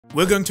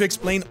We're going to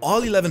explain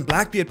all 11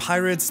 Blackbeard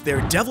pirates, their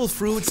devil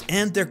fruits,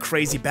 and their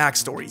crazy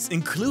backstories,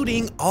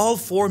 including all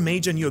 4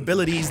 major new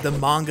abilities the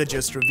manga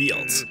just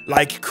revealed.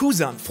 Like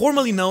𝙻𝚎𝚐𝚐𝚗,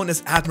 formerly known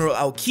as Admiral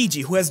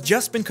𝙬𝚎𝚐𝚐𝚗𝚔, who has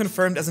just been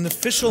confirmed as an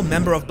official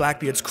member of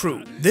Blackbeard's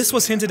crew. This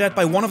was hinted at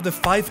by one of the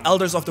 5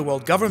 elders of the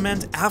world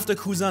government after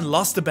𝙻𝚎𝚐𝚐𝚗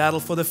lost the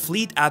battle for the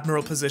fleet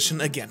admiral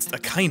position against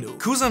Akainu.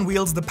 𝙻𝚎𝚐𝚐𝚗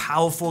wields the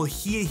powerful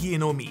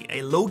𝙻𝚎𝚐𝚐𝚗𝚍,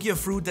 a Logia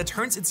fruit that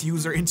turns its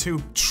user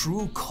into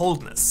true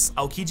coldness.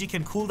 𝙬𝚎𝚐𝚐𝚗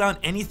can cool down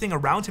anything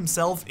around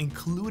himself,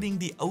 including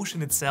the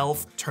ocean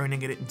itself,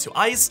 turning it into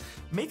ice,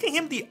 making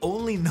him the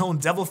only known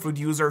devil fruit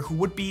user who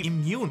would be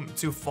immune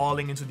to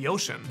falling into the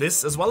ocean.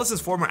 This, as well as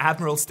his former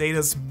admiral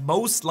status,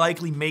 most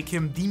likely make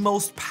him the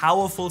most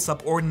powerful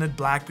subordinate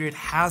Blackbeard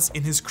has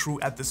in his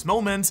crew at this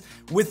moment,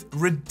 with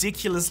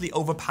ridiculously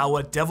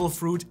overpowered devil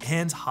fruit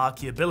and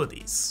haki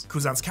abilities.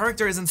 𝙻𝚎𝚐𝚗's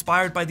character is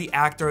inspired by the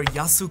actor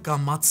Yasuka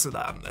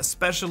Matsuda,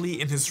 especially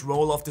in his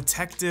role of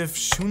detective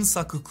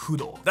Shunsaku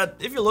Kudo, that,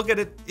 if you look at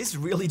it, is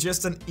really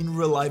just an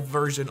in-real-life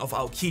version of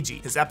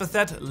𝙬𝚎𝚐𝚐𝚗. His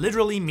epithet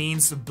literally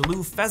means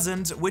blue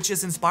pheasant, which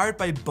is inspired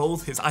by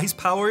both his ice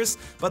powers,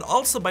 but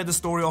also by the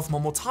story of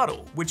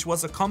Momotaro, which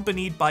was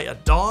accompanied by a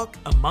dog,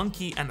 a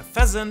monkey, and a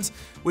pheasant,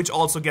 which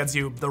also gets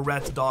you the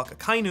red dog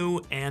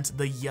Akainu and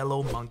the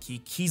yellow monkey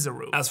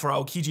Kizaru. As for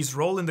𝙬𝚎𝚐𝚐𝚗's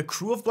role in the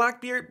crew of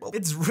Blackbeard, well,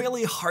 it's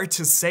really hard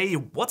to say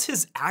what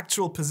his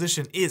actual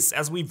position is,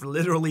 as we've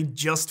literally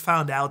just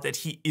found out that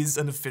he is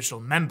an official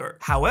member.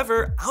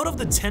 However, out of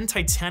the 10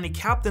 Titanic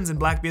captains in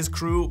Blackbeard's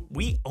crew,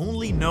 we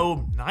only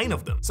know 9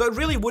 of them. So it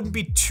really wouldn't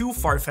be too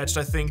far-fetched,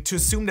 I think, to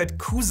assume that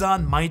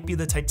𝙻𝚎𝚐 might be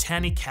the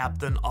Titanic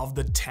captain of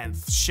the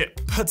 10th ship.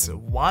 But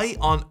why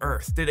on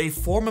earth did a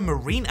former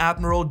Marine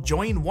admiral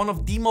join one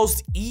of the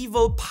most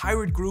evil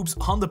pirate groups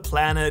on the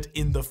planet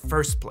in the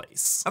first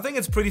place? I think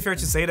it's pretty fair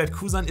to say that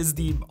𝙻𝚎𝚐 is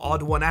the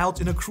odd one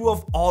out in a crew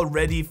of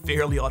already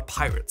fairly odd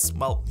pirates.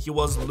 Well, he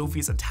was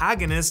Luffy's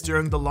antagonist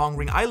during the Long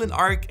Ring Island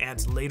arc,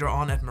 and later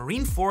on at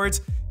Marineford.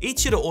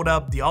 Eiichiro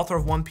Oda, the author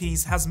of One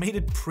Piece, has made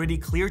it pretty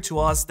clear to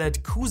us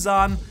that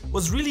𝙻𝚎𝚐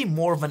was really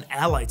more of an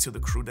ally to the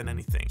crew than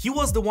anything. He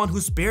was the one who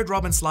spared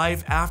Robin's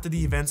life after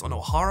the events on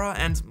Ohara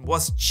and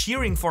was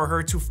cheering for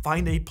her to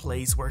find a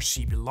place where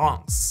she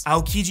belongs.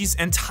 𝙬𝚎𝚐𝚗's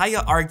entire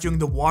arc during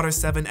the Water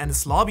 7 and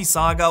𝙻𝚎𝚐𝚐𝚗𝚑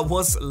saga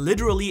was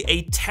literally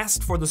a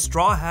test for the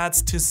Straw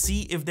Hats to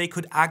see if they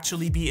could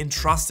actually be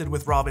entrusted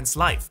with Robin's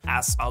life,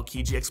 as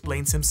𝙬𝚎𝚐𝚗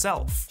explains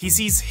himself. He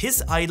sees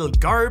his idol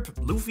Garp,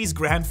 Luffy's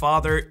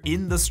grandfather,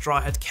 in the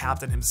Straw Hat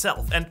captain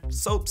himself, and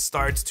so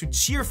starts to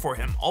cheer for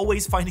him,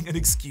 always finding an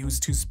excuse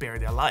to spare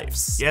their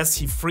lives. Yes,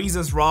 he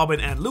freezes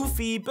Robin and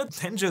Luffy, but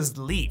then just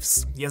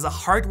leaves. He has a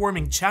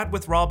heartwarming chat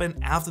with Robin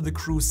after the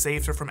crew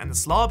saves her from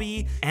Enies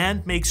Lobby,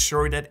 and makes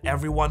sure that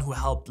everyone who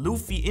helped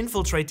Luffy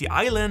infiltrate the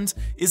island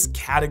is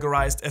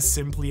categorized as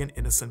simply an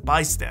innocent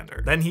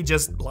bystander. Then he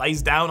just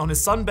lies down on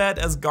his sunbed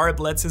as Garp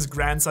lets his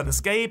grandson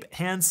escape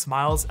and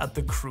smiles at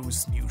the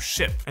crew's new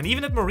ship. And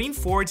even at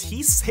Marineford,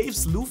 he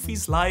saves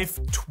Luffy's life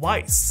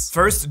twice.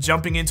 First,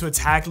 jumping in to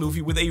attack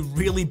Luffy with a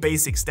really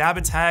basic stab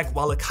attack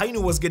while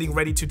Akainu was getting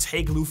ready to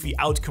take Luffy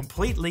out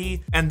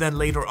completely, and then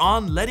later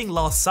on letting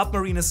Lost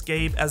Submarine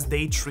escape as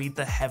they treat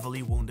the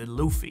heavily wounded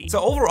Luffy. So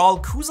overall,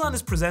 𝙻𝚎𝚐𝚐𝚗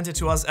is presented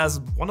to us as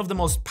one of the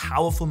most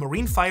powerful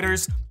marine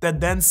fighters that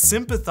then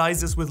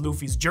sympathizes with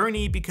Luffy's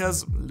journey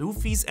because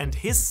Luffy's and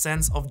his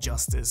sense of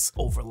justice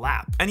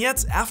overlap. And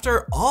yet,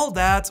 after all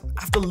that,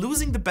 after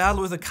losing the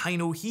battle with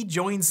Akainu, he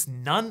joins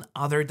none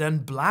other than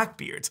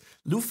Blackbeard,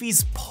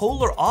 Luffy's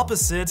polar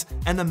opposite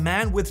and a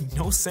man with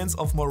no sense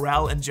of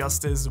morale and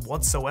justice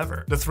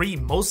whatsoever. The 3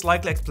 most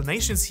likely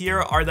explanations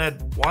here are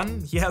that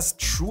 1, he has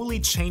truly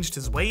changed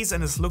his ways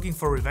and is looking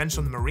for revenge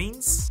on the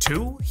Marines.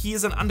 2, he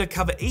is an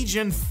undercover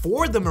agent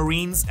for the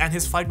Marines and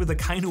his fight with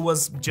Akainu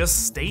was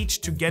just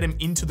staged to get him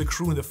into the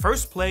crew in the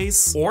first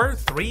place. Or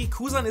 3,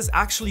 𝙻𝚎𝚐𝚗 is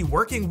actually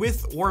working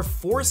with or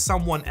for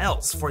someone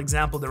else, for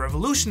example the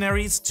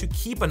revolutionaries, to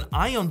keep an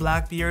eye on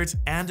Blackbeard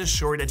and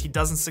assure that he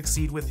doesn't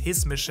succeed with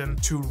his mission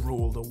to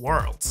rule the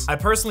world. I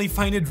personally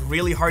find it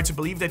really hard to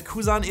believe that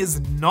𝙻𝚎𝚐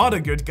is not a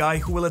good guy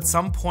who will at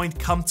some point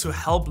come to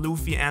help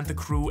Luffy and the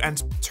crew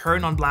and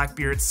turn on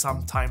Blackbeard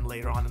sometime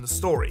later on in the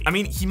story. I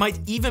mean, he might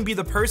even be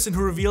the person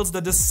who reveals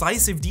the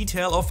decisive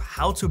detail of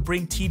how to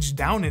bring Teach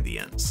down in the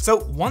end.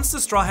 So once the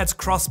Straw Hats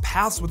cross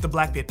paths with the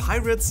Blackbeard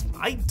pirates,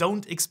 I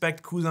don't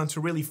expect 𝙻𝚎𝚐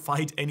to really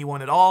fight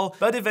anyone at all,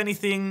 but if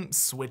anything,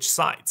 switch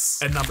sides.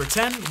 At number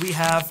 10, we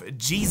have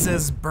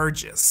Jesus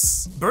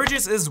Burgess.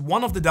 Burgess is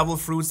one of the devil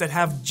fruits that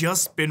have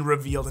just been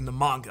revealed in the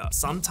manga.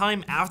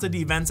 Sometime after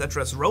the events at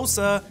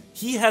Dressrosa,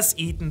 he has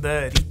eaten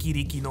the Riki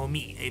Riki no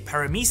Mi, a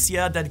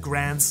paramecia that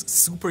grants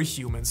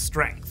superhuman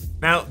strength.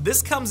 Now,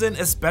 this comes in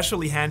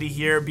especially handy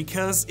here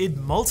because it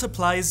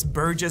multiplies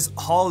Burgess'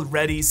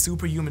 already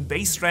superhuman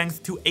base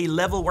strength to a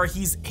level where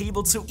he's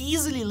able to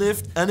easily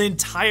lift an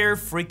entire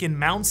freaking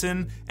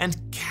mountain and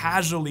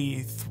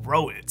casually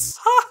throw it.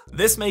 Ha!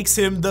 This makes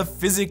him the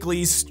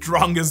physically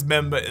strongest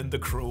member in the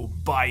crew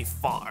by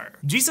far.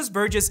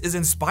 𝙻𝚎𝚐𝚐𝚗𝚔 is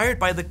inspired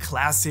by the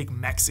classic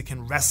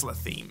Mexican wrestler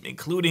theme,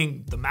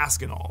 including the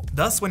mask and all.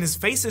 Thus, when his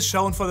face is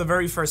shown for the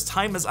very first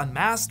time as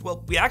unmasked,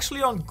 well, we actually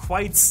don't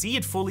quite see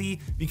it fully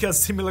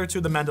because similar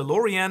to the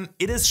Mandalorian,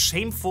 it is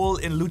shameful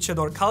in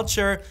luchador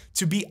culture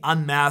to be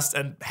unmasked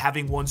and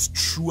having one's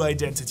true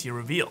identity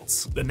revealed.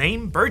 The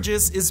name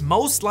Burgess is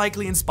most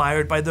likely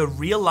inspired by the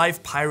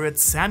real-life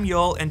pirates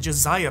Samuel and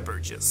Josiah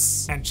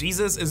Burgess. And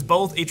Jesus is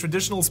both a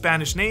traditional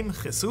Spanish name,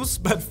 Jesus,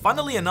 but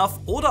funnily enough,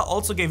 Oda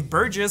also gave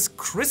Burgess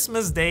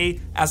Christmas Day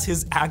as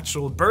his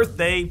actual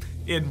birthday,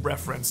 in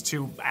reference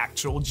to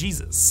actual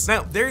Jesus.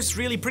 Now, there's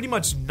really pretty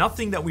much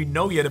nothing that we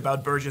know yet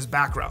about Burgess'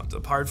 background,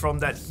 apart from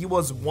that he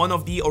was one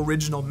of the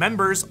original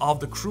members of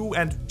the crew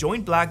and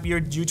joined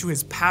Blackbeard due to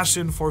his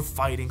passion for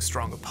fighting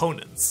strong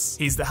opponents.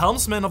 He's the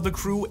helmsman of the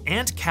crew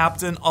and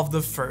captain of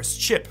the first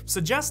ship,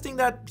 suggesting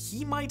that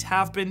he might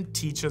have been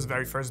Teach's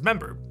very first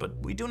member, but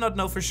we do not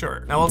know for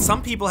sure. Now, while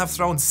some people have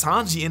thrown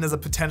Sanji in as a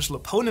potential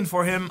opponent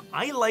for him,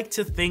 I like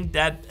to think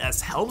that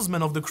as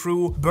helmsman of the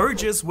crew,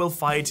 Burgess will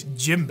fight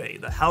Jinbei,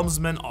 the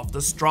helmsman of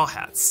the Straw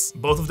Hats.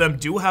 Both of them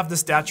do have the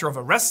stature of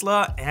a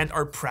wrestler and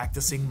are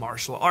practicing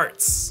martial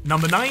arts.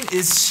 Number 9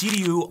 is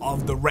Shiryu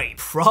of the Rain,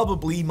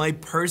 probably my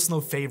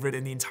personal favorite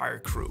in the entire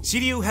crew.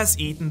 Shiryu has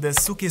eaten the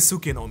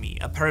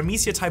𝙻𝚎𝚐𝚐𝚗𝚐𝚐𝚐𝚐 a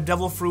paramecia type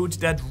devil fruit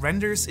that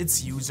renders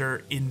its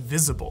user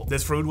invisible.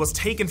 This fruit was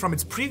taken from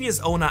its previous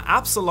owner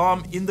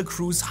Absalom in the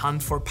crew's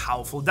hunt for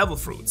powerful devil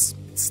fruits.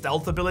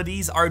 Stealth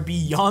abilities are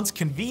beyond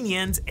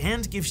convenient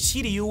and give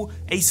Shiryu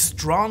a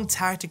strong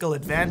tactical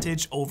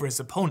advantage over his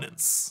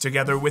opponents.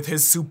 Together with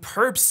his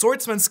superb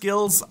swordsman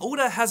skills,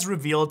 Oda has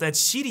revealed that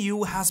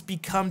Shiryu has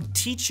become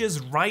Teach's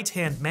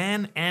right-hand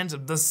man and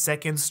the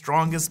second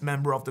strongest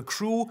member of the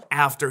crew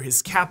after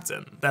his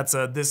captain. That's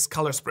this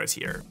color spread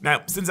here.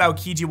 Now, since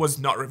Aokiji was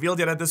not revealed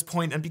yet at this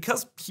point, and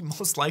because he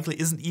most likely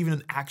isn't even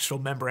an actual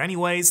member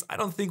anyways, I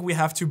don't think we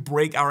have to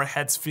break our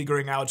heads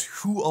figuring out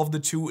who of the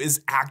two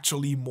is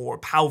actually more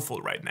powerful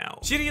right now.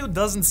 Shiryu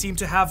doesn't seem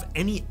to have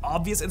any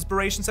obvious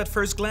inspirations at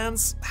first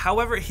glance.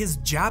 However, his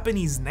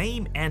Japanese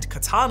name and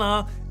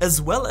katana,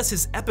 as well as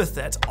his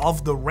epithet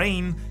of the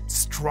Rain,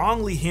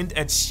 strongly hint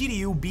at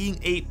Shiryu being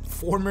a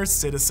former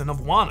citizen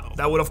of Wano.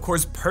 That would of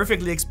course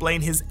perfectly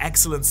explain his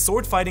excellent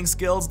sword fighting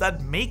skills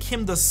that make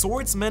him the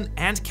swordsman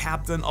and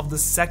captain of the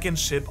second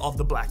ship of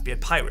the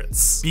Blackbeard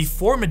pirates.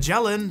 Before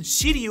Magellan,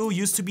 Shiryu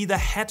used to be the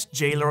head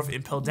jailer of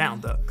Impel Down,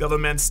 the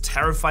government's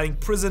terrifying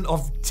prison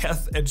of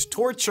death and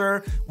torture,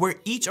 where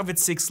each of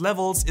its 6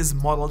 levels is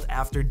modeled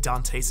after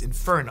Dante's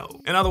Inferno.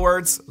 In other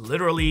words,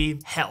 literally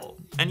hell.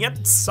 And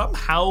yet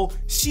somehow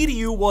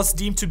Shiryu was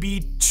deemed to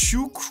be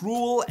too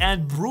cruel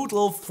and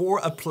brutal for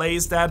a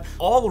place that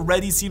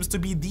already seems to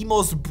be the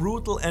most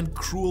brutal and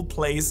cruel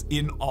place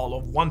in all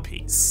of One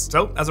Piece.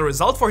 So as a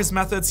result for his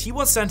methods, he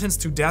was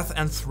sentenced to death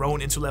and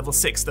thrown into level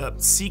 6, the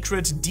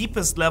secret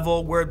deepest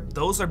level where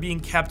those are being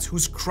kept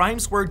whose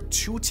crimes were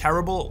too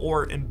terrible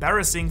or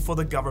embarrassing for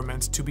the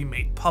government to be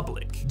made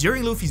public.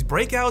 During Luffy's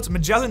breakout,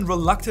 Magellan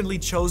reluctantly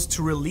chose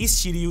to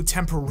release Shiryu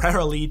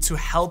temporarily to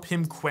help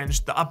him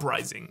quench the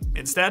uprising.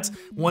 Instead,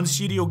 once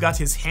Shiryu got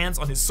his hands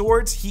on his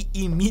sword, he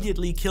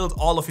immediately killed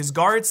all of his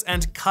guards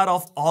and cut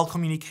off all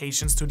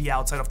communications to the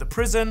outside of the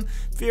prison,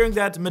 fearing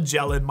that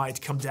Magellan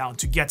might come down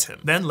to get him.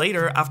 Then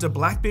later, after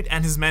Blackbeard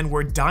and his men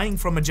were dying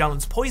from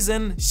Magellan's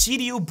poison,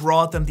 Shiryu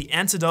brought them the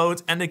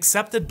antidote and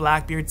accepted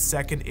Blackbeard's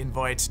second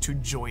invite to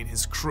join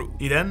his crew.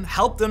 He then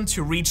helped them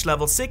to reach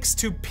level 6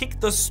 to pick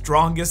the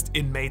strongest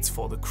inmates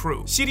for the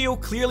crew.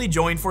 Shiryu clearly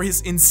joined for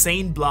his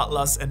insane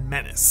bloodlust and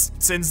menace.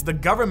 Since the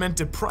government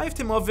deprived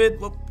him of it,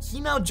 well, he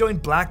now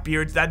joined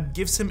Blackbeard. That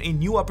gives him a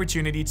new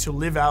opportunity to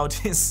live out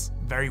his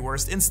very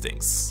worst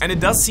instincts. And it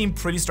does seem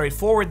pretty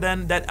straightforward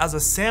then that as a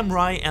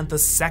samurai and the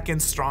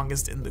second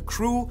strongest in the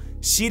crew,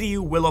 Shiryu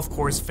will of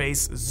course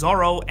face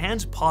Zoro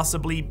and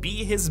possibly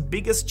be his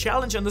biggest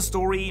challenge in the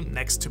story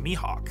next to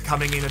Mihawk.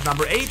 Coming in at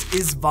number 8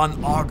 is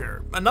Van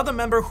Augur, another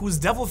member whose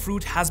devil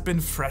fruit has been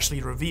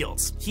freshly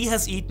revealed. He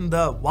has eaten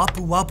the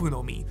Wapu Wapu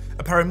no Mi,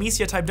 a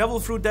paramecia type devil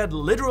fruit that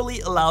literally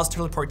allows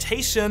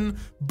teleportation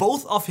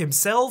both of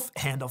himself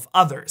and of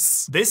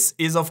others. This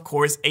is of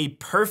course a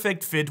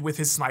perfect fit with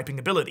his sniping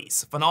abilities.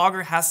 Van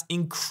Augur has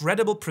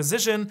incredible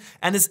precision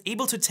and is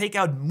able to take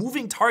out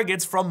moving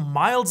targets from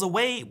miles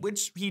away,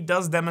 which he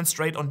does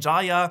demonstrate on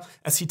Jaya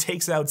as he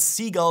takes out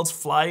seagulls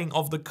flying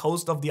off the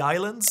coast of the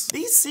islands.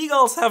 These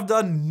seagulls have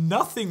done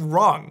nothing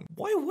wrong.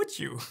 Why would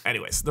you?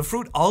 Anyways, the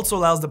fruit also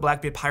allows the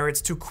Blackbeard pirates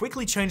to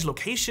quickly change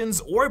locations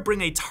or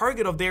bring a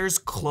target of theirs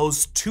close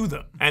close to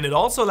them. And it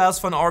also allows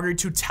Van Augur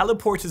to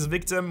teleport his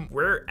victim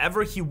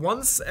wherever he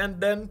wants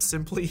and then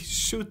simply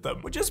shoot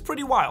them, which is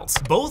pretty wild.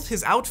 Both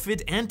his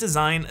outfit and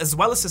design, as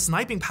well as his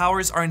sniping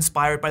powers, are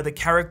inspired by the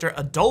character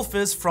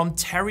Adolphus from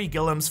Terry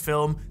Gilliam's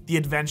film The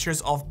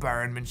Adventures of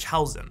Baron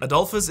Munchausen.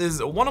 Adolphus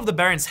is one of the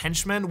Baron's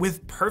henchmen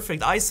with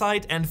perfect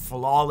eyesight and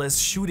flawless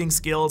shooting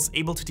skills,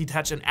 able to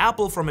detach an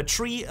apple from a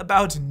tree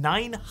about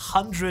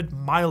 900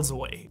 miles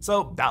away.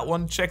 So that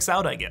one checks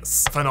out, I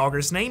guess. Van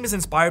Augur's name is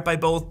inspired by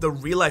both the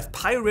real-life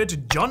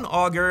pirate John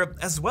Augur,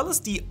 as well as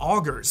the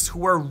augurs, who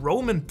were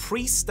Roman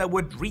priests that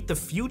would read the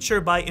future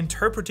by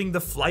interpreting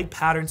the flight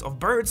patterns of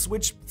birds,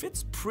 which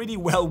fits pretty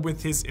well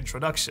with his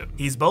introduction.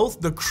 He's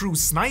both the crew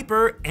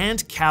sniper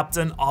and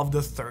captain of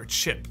the third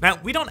ship. Now,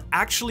 we don't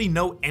actually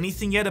know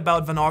anything yet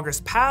about Van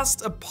Augur's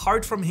past,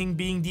 apart from him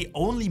being the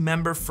only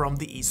member from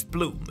the East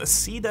Blue, a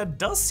sea that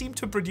does seem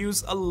to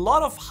produce a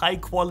lot of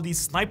high-quality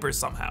snipers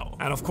somehow.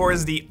 And of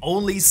course, the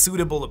only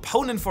suitable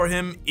opponent for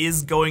him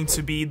is going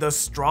to be the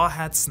Straw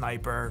Hat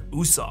sniper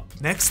Usopp.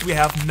 Next, we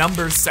have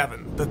number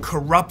 7, the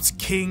corrupt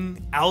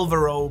king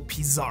Álvaro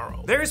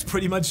Pizarro. There is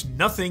pretty much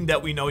nothing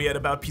that we know yet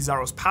about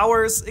Pizarro's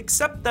powers,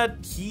 except that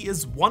he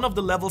is one of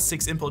the level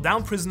 6 Impel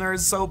Down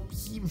prisoners, so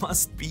he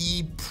must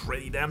be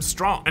pretty damn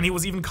strong. And he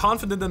was even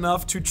confident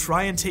enough to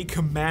try and take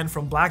command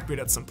from Blackbeard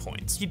at some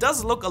point. He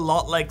does look a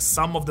lot like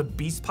some of the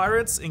beast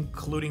pirates,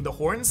 including the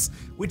horns,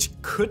 which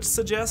could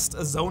suggest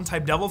a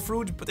zone-type devil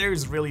fruit, but there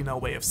is really no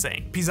way of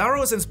saying.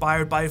 Pizarro is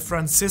inspired by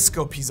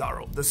Francisco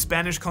Pizarro, the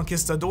Spanish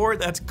conquistador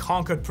that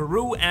conquered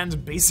Peru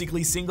and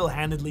basically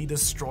single-handedly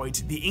destroyed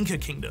the Inca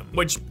kingdom,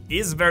 which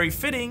is very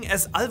fitting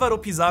as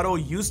Álvaro Pizarro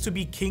used to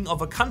be king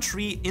of a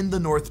country in the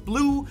North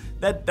Blue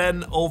that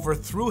then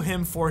overthrew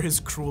him for his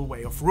cruel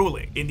way of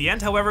ruling. In the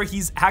end, however,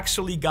 he's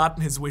actually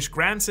gotten his wish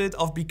granted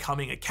of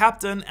becoming a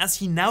captain, as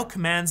he now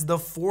commands the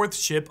 4th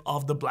ship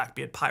of the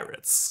Blackbeard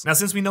pirates. Now,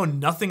 since we know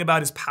nothing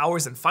about his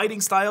powers and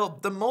fighting style,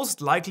 the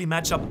most likely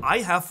matchup I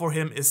have for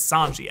him is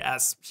Sanji,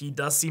 as he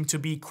does seem to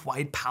be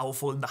quite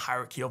powerful in the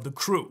hierarchy of the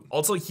crew.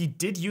 Also, he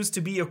did used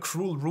to be a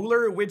cruel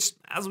ruler, which,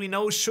 as we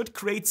know, should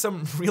create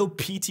some real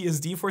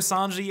PTSD for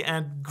Sanji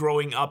and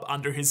growing up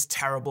under his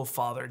terrible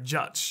father,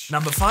 Judge.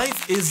 Number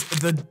 5 is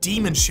the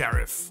demon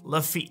sheriff,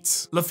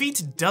 Lafitte.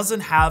 Lafitte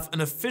doesn't have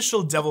an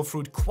official devil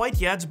fruit quite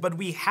yet, but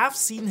we have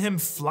seen him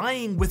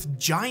flying with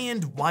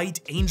giant white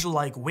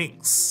angel-like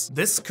wings.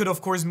 This could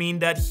of course mean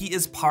that he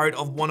is part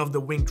of one of the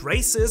winged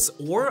races,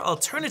 or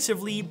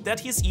alternatively, that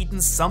he's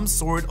eaten some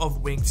sort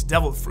of winged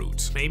devil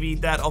fruit. Maybe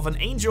that of an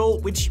angel,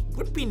 which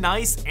would be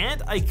nice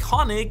and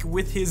iconic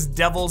with his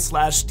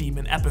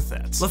devil/demon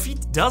epithet.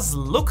 Lafitte does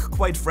look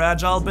quite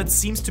fragile, but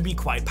seems to be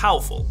quite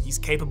powerful. He's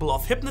capable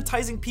of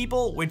hypnotizing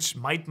people, which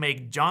might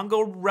make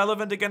Django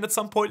relevant again at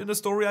some point in the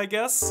story, I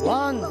guess.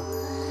 1,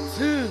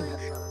 2,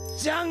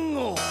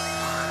 Django!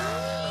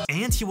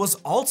 And he was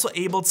also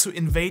able to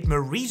invade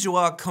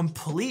Merijoa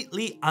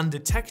completely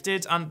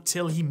undetected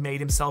until he made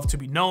himself to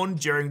be known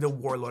during the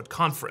Warlord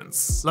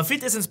Conference.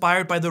 Lafitte is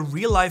inspired by the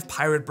real-life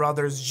pirate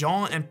brothers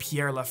Jean and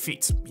Pierre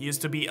Lafitte. He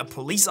used to be a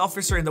police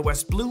officer in the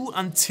West Blue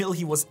until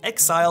he was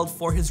exiled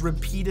for his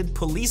repeated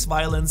police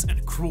violence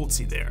and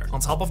cruelty there.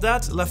 On top of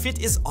that, Lafitte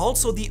is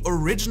also the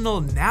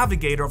original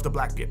navigator of the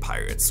Blackbeard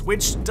pirates,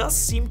 which does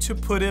seem to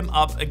put him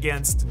up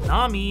against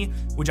Nami,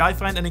 which I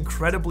find an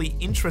incredibly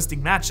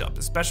interesting matchup,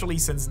 especially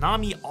since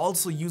Nami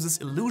also uses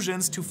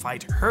illusions to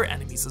fight her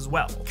enemies as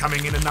well.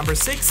 Coming in at number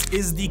 6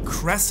 is the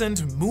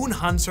Crescent Moon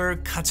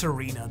Hunter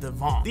Katarina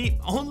Devon, the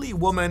only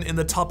woman in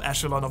the top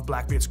echelon of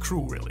Blackbeard's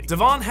crew, really.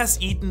 Devon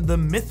has eaten the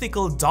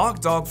mythical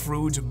dog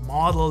fruit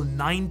model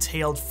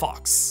 9-tailed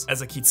fox.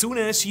 As a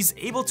kitsune, she's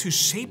able to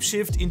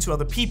shapeshift into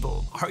other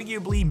people,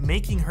 arguably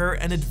making her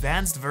an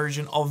advanced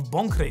version of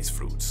Bonkrei's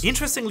fruit.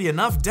 Interestingly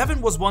enough, Devon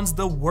was once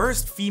the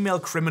worst female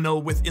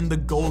criminal within the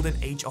golden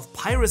age of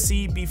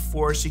piracy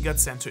before she got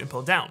sent to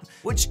Impel Down,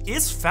 which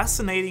is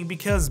fascinating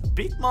because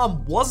Big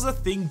Mom was a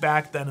thing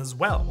back then as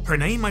well. Her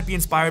name might be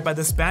inspired by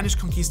the Spanish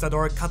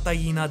conquistador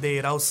Catalina de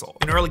Erauso.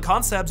 In early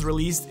concepts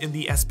released in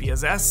the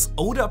SPSS,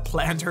 Oda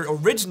planned her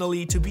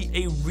originally to be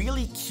a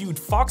really cute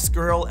fox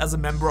girl as a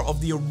member of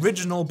the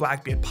original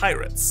Blackbeard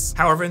pirates.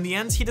 However, in the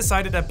end, he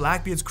decided that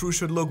Blackbeard's crew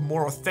should look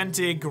more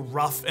authentic,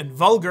 rough, and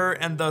vulgar,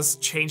 and thus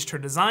changed her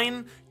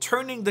design,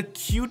 turning the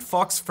cute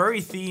fox furry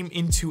theme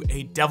into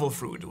a devil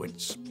fruit,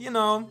 which, you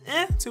know,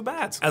 too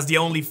bad. As the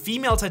only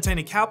female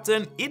Titanic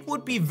captain, it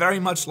would be very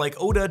much like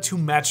Oda to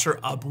match her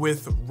up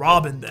with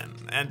Robin then,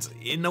 and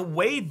in a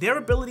way, their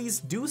abilities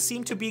do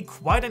seem to be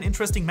quite an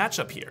interesting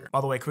matchup here. By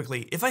the way,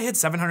 quickly, if I hit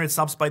 700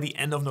 subs by the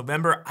end of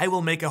November, I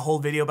will make a whole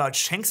video about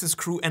Shanks'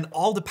 crew and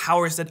all the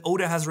powers that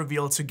Oda has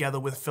revealed together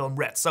with Film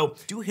Red, so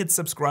do hit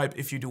subscribe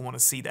if you do want to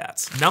see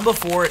that. Number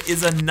 4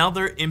 is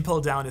another Impel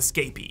Down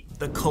escapee,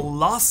 the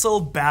colossal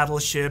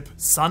battleship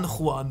San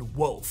Juan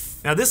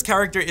Wolf. Now this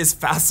character is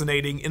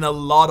fascinating in a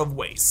lot of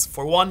ways.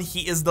 For one,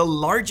 he is the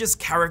largest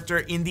character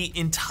in the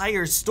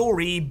entire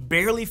story,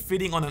 barely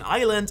fitting on an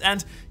island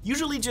and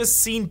usually just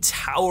seen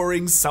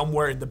towering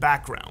somewhere in the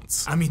background.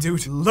 I mean,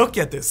 dude, look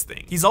at this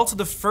thing. He's also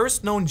the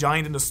first known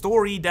giant in the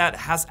story that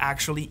has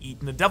actually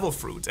eaten a devil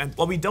fruit, and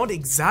while we don't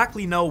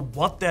exactly know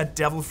what that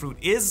devil fruit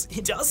is,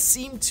 it does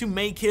seem to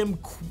make him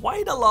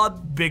quite a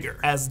lot bigger.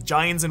 As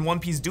giants in One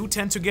Piece do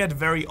tend to get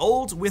very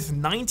old, with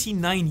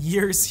 99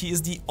 years, he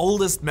is the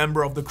oldest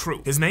member of the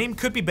crew. His name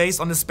could be based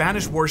on the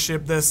Spanish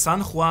warship, the San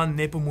Juan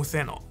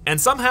Nepomuceno.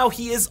 And somehow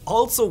he is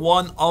also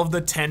one of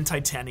the 10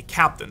 Titanic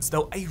captains,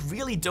 though I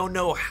really don't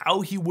know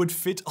how he would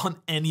fit on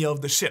any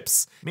of the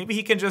ships. Maybe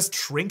he can just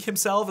shrink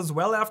himself as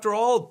well after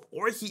all,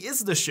 or he is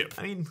the ship.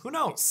 I mean, who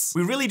knows?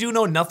 We really do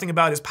know nothing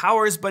about his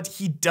powers, but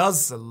he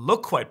does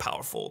look quite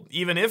powerful,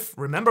 even if,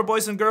 remember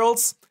boys and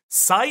girls,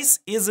 size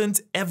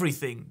isn't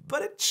everything,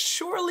 but it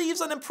sure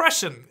leaves an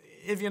impression,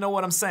 if you know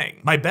what I'm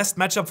saying. My best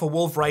matchup for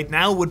Wolf right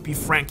now would be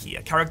Frankie,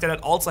 a character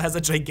that also has a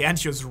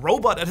gigantuous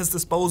robot at his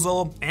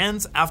disposal,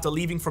 and after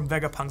leaving from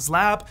Vegapunk's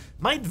lab,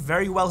 might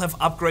very well have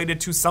upgraded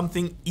to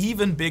something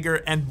even bigger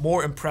and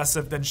more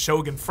impressive than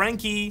Shogun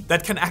Frankie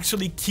that can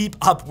actually keep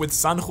up with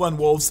San Juan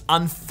Wolf's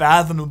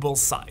unfathomable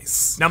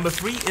size. Number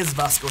 3 is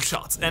Vasco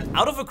Shot, and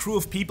out of a crew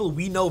of people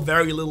we know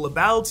very little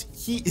about,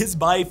 he is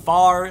by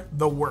far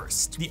the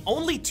worst. The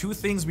only two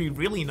things we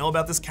really know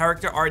about this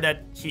character are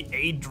that he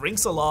A,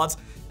 drinks a lot,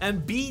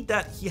 and B,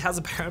 that he has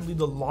apparently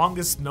the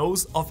longest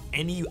nose of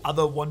any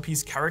other One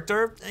Piece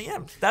character. And yeah,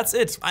 that's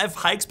it. I have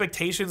high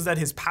expectations that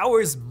his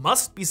powers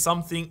must be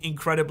something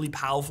incredibly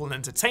powerful and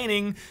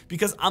entertaining,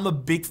 because I'm a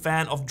big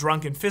fan of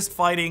drunken fist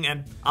fighting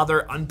and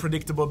other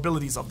unpredictable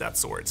abilities of that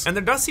sort. And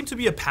there does seem to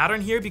be a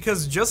pattern here,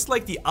 because just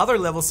like the other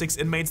level 6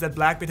 inmates that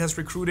Blackbeard has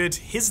recruited,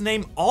 his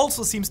name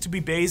also seems to be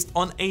based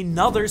on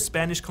another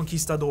Spanish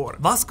conquistador,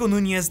 Vasco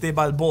Núñez de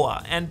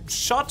Balboa, and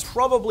shot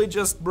probably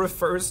just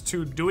refers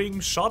to doing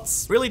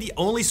shots. Really, the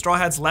only Straw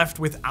Hats left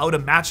without a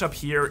matchup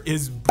here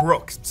is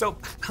Brook, so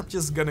I'm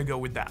just gonna go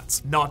with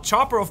that. Not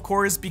Chopper, of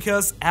course,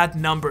 because at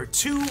number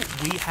 2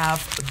 we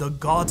have the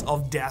God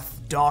of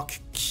Death, Doc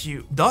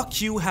Q. Doc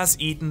Q has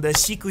eaten the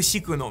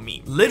𝙻𝚎𝚐𝚐𝚗𝚍𝚑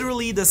no-Mi,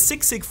 literally the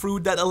Sick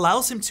fruit that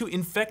allows him to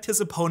infect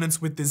his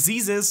opponents with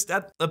diseases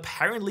that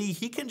apparently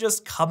he can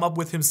just come up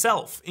with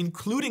himself,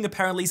 including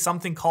apparently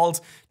something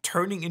called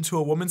turning into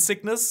a woman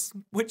sickness,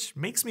 which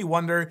makes me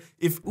wonder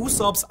if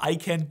Usopp's I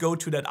can't go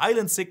to that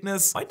island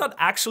sickness might not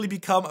actually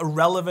become a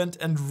relevant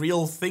and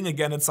real thing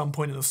again at some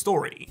point in the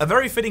story. A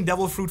very fitting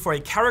devil fruit for a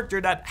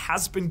character that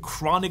has been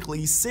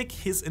chronically sick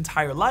his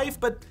entire life,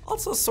 but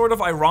also sort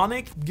of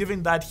ironic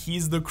given that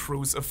he's the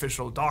crew's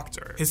official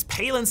doctor. His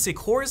pale and sick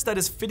horse that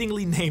is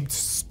fittingly named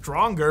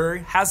Stronger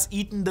has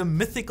eaten the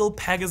mythical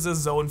Pegasus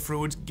Zone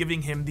fruit,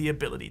 giving him the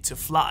ability to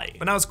fly.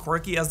 But now, as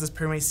quirky as this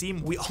pair may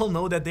seem, we all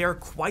know that they are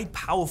quite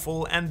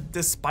powerful, and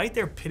despite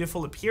their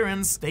pitiful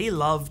appearance, they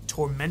love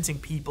tormenting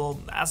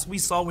people, as we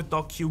saw with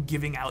Doc Q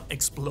giving out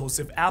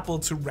explosive apple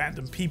to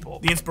random people.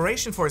 The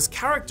inspiration for his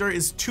character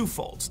is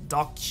twofold.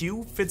 Doc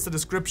Q fits the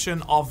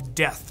description of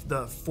Death,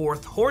 the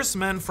fourth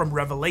horseman from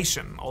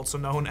Revelation, also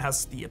known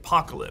as the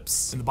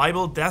Apocalypse. In the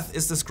Bible, Death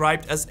is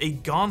described as a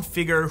gaunt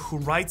figure who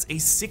rides a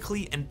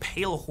sickly and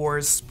pale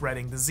horse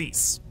spreading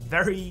disease.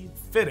 Very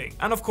fitting.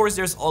 And of course,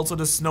 there's also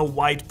the Snow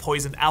White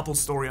poisoned apple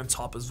story on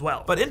top as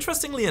well. But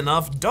interestingly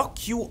enough, Doc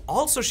Q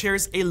also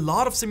shares a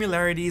lot of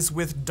similarities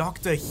with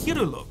Dr.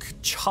 Hiruluk,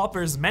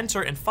 Chopper's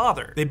mentor and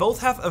father. They both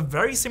have a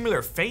very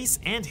similar face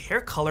and hair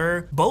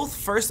color, both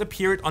first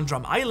appeared on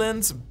Drum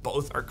Island,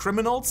 both are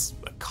criminals,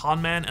 a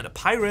conman and a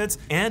pirate,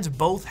 and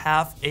both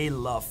have a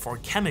love for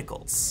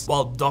chemicals.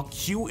 While Doc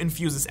Q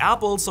infuses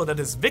apples so that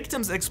his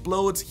victims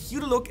explode,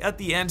 Hiruluk at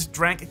the end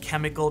drank a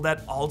chemical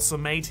that also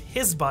made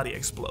his body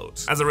explode.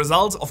 As a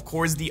result, of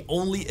course, the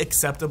only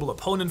acceptable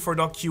opponent for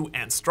Doc Q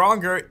and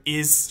Stronger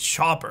is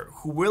Chopper,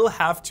 who will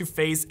have to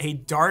face a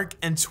dark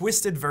and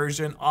twisted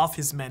version of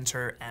his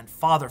mentor and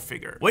father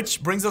figure.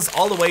 Which brings us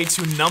all the way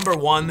to number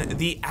 1,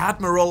 the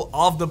Admiral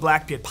of the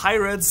Blackbeard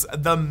Pirates,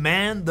 the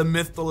man, the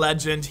myth, the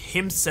legend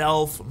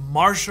himself,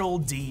 Marshall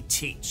D.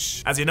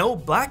 Teach. As you know,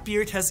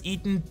 Blackbeard has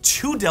eaten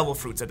 2 devil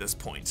fruits at this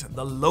point,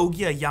 the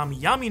Logia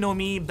Yami Yami no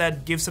Mi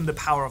that gives him the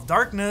power of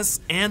darkness,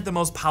 and the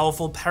most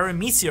powerful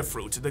Paramecia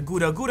fruit, the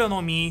Gura Gura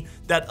no Mi,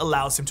 that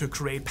allows him to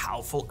create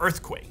powerful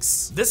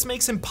earthquakes. This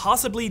makes him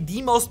possibly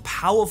the most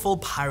powerful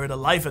pirate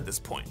alive at this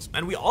point.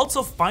 And we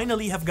also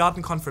finally have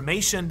gotten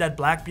confirmation that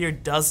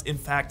Blackbeard does in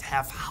fact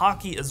have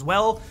Haki as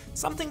well,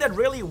 something that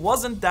really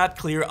wasn't that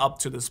clear up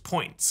to this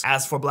point.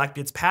 As for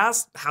Blackbeard's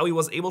past, how he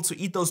was able to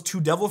eat those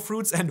 2 devil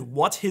fruits and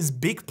what his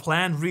big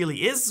plan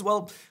really is,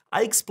 well,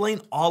 I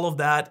explain all of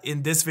that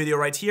in this video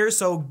right here,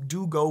 so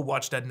do go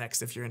watch that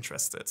next if you're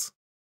interested.